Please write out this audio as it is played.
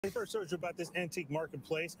They first heard about this antique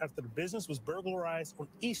marketplace after the business was burglarized on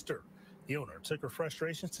Easter. The owner took her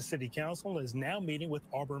frustrations to city council and is now meeting with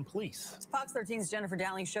Auburn police. Fox 13's Jennifer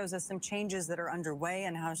Dowling shows us some changes that are underway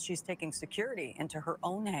and how she's taking security into her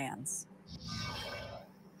own hands.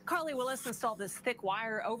 Carly Willis installed this thick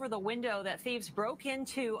wire over the window that thieves broke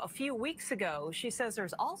into a few weeks ago. She says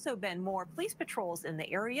there's also been more police patrols in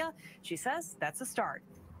the area. She says that's a start.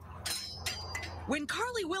 When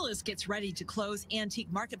Carly Willis gets ready to close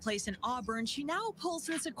Antique Marketplace in Auburn, she now pulls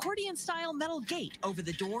this accordion-style metal gate over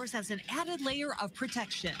the doors as an added layer of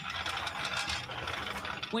protection.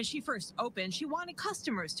 When she first opened, she wanted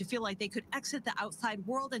customers to feel like they could exit the outside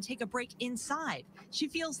world and take a break inside. She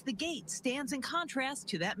feels the gate stands in contrast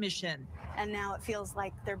to that mission. And now it feels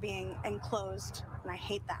like they're being enclosed, and I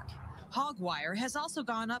hate that. Hog wire has also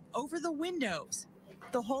gone up over the windows.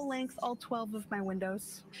 The whole length, all 12 of my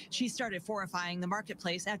windows. She started fortifying the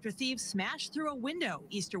marketplace after thieves smashed through a window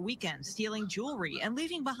Easter weekend, stealing jewelry and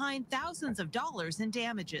leaving behind thousands of dollars in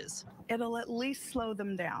damages. It'll at least slow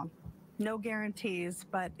them down. No guarantees,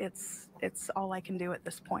 but it's all I can do at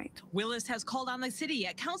this point. Willis has called on the city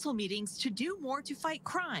at council meetings to do more to fight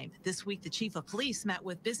crime. This week, the chief of police met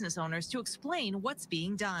with business owners to explain what's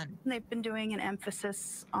being done. They've been doing an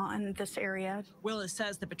emphasis on this area. Willis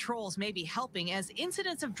says the patrols may be helping as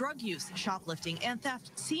incidents of drug use, shoplifting, and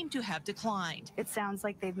theft seem to have declined. It sounds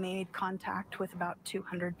like they've made contact with about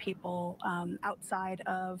 200 people outside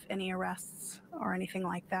of any arrests or anything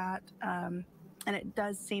like that. And it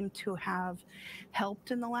does seem to have helped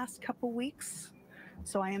in the last couple weeks.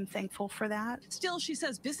 So I am thankful for that. Still, she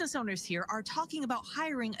says business owners here are talking about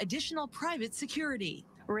hiring additional private security.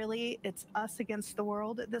 Really, it's us against the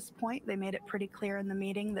world at this point. They made it pretty clear in the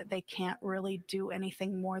meeting that they can't really do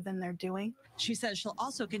anything more than they're doing. She says she'll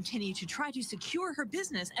also continue to try to secure her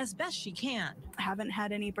business as best she can. I haven't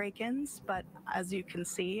had any break-ins, but as you can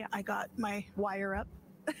see, I got my wire up.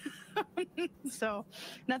 So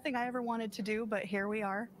nothing I ever wanted to do, but here we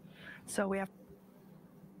are. So we have.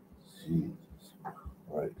 Jesus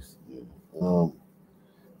Christ.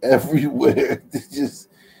 Everywhere.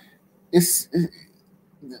 It's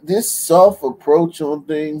this soft approach on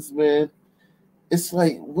things, man. It's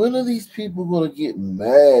like, when are these people gonna get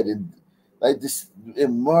mad and like this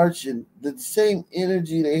in March, and the same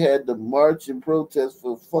energy they had to march and protest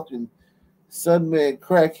for fucking Sunman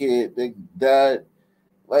crackhead that died?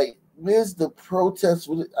 Like, where's the protest?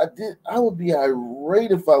 I would be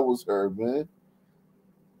irate if I was her, man.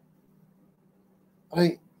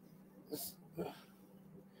 Like,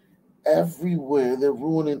 everywhere they're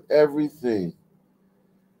ruining everything.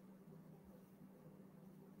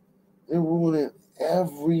 They're ruining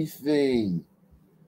everything.